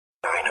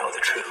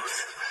the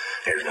truth.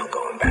 There's no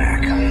going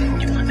back.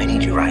 They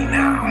need you right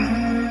now.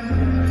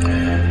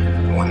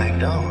 When they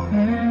don't,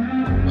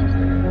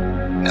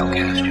 they'll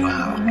cast you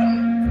out.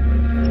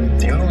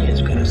 They're only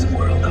as good as the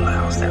world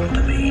allows them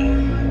to be.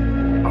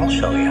 I'll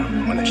show you.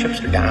 When the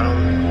chips are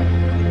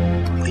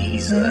down,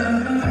 these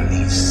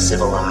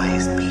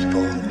civilized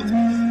people,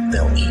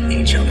 they'll eat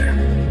each other.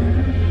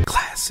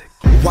 Classic.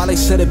 While they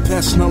said it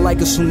best, none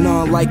like us, some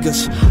none like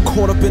us.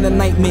 Caught up in the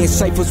nightmare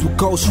ciphers with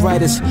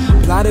ghostwriters.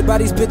 Blinded by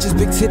these bitches,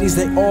 big titties,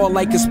 they all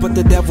like us. But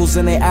the devil's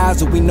in their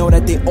eyes, and we know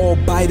that they all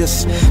bite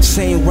us.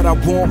 Saying what I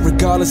want,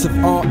 regardless of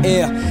on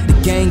air.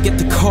 The gang get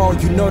the call,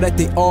 you know that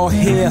they all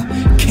here.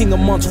 King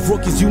amongst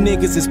rookies, you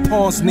niggas is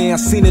pawns now.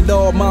 Seen it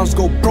all, moms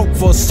go broke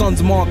for a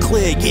son's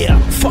Montclair. Yeah,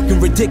 fucking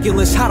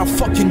ridiculous, how the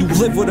fuck can you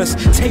live with us?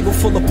 Table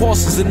full of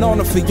bosses, an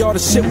honor for y'all to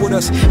sit with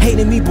us.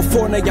 Hating me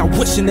before, now y'all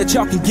wishing that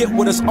y'all can get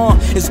with us.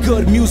 It's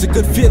good music,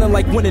 good feeling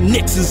like when the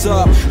Knicks is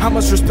up. How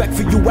much respect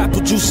for you,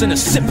 apple juice in a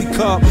sippy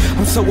cup.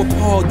 I'm so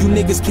appalled, you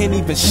niggas can't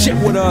even shit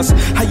with us.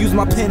 I use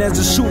my pen as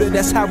a shooter,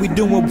 that's how we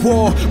doing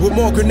war. With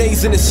more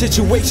grenades in the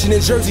situation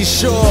in Jersey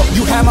Shore.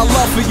 You have my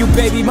love for you,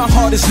 baby, my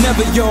heart is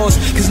never yours.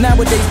 Cause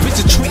nowadays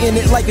bitches treating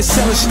it like it's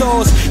selling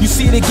stores. You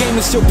see the game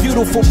is still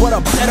beautiful, but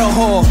a better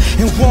haul.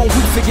 And won't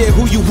we forget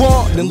who you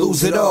are, then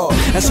lose it all.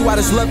 That's why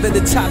there's love at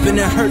the top and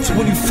it hurts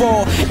when you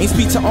fall. Ain't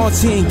speak to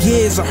auntie in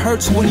years, it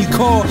hurts when you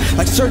call.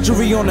 Like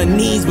surgery on the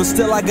knees, but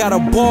still I got a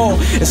ball.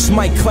 It's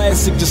my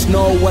classic, just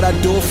know what I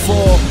do it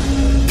for.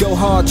 Go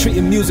hard,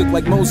 treating music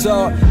like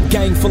Mozart.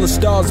 Gang full of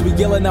stars, we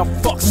yelling out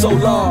fuck so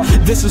long.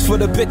 This is for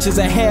the bitches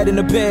I had in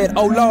the bed.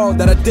 Oh Lord,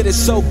 that I did it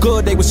so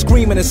good, they were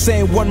screaming and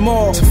saying one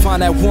more. To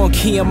find that one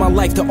key in my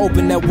life, to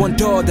open that one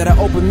door. That I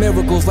open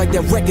miracles like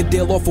that record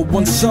deal off of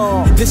one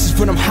song. This is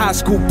for them high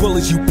school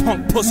bullies, you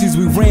punk pussies.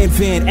 We ran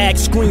van, act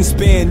screen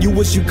span. You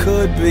wish you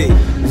could be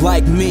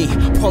like me,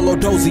 Polo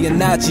Dozy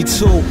and Najee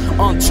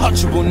too.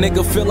 Untouchable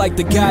nigga, feel like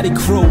the Gotti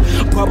crew.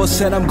 Bubba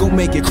said I'm gon'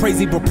 make it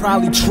crazy, but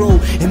probably true.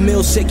 And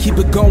Mills said keep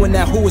it going.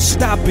 Now who is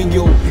stopping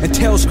you? And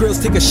tell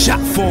Skrills take a shot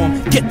for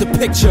him. Get the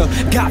picture,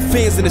 got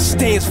fans in the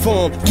stands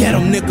for him. Get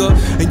him, nigga.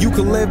 And you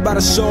can live by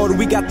the sword,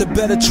 we got the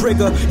better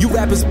trigger. You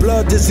rappers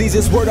blood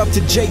diseases, word up to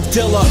Jake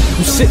Dilla.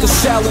 I'm sick of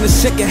Sal and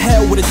sick of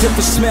hell with a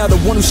different smell. The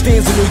one who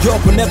stands in New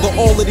York whenever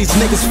all of these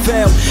niggas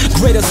fail.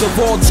 Greatest of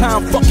all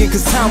time, fucking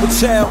cause time will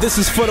tell. This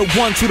is for the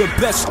ones who the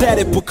best at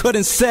it but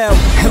couldn't sell.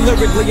 And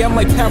lyrically I'm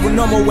like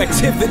paranormal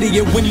activity.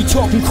 And when you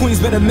talking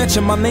Queens, better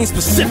mention my name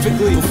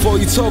specifically. Before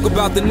you talk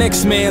about the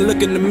next man,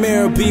 look in the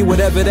mirror, be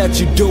whatever that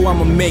you do,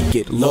 I'ma make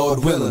it,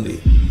 Lord willingly.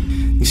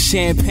 These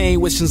champagne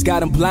wishings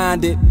got him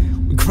blinded.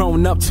 We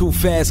grown up too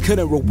fast,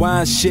 couldn't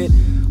rewind shit.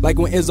 Like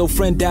when Izzo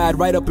friend died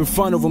right up in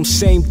front of him.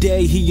 Same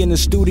day, he in the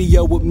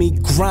studio with me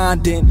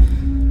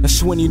grinding.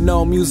 That's when you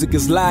know music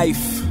is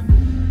life.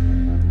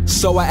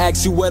 So I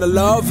ask you where the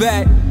love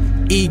at.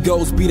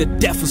 Egos be the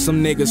death of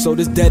some niggas, so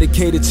this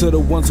dedicated to the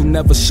ones who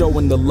never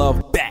showing the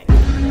love back.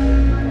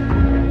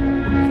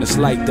 And it's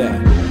like that.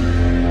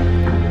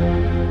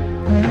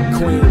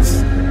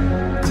 Queens,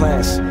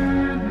 class,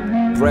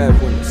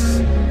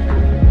 breadwinners.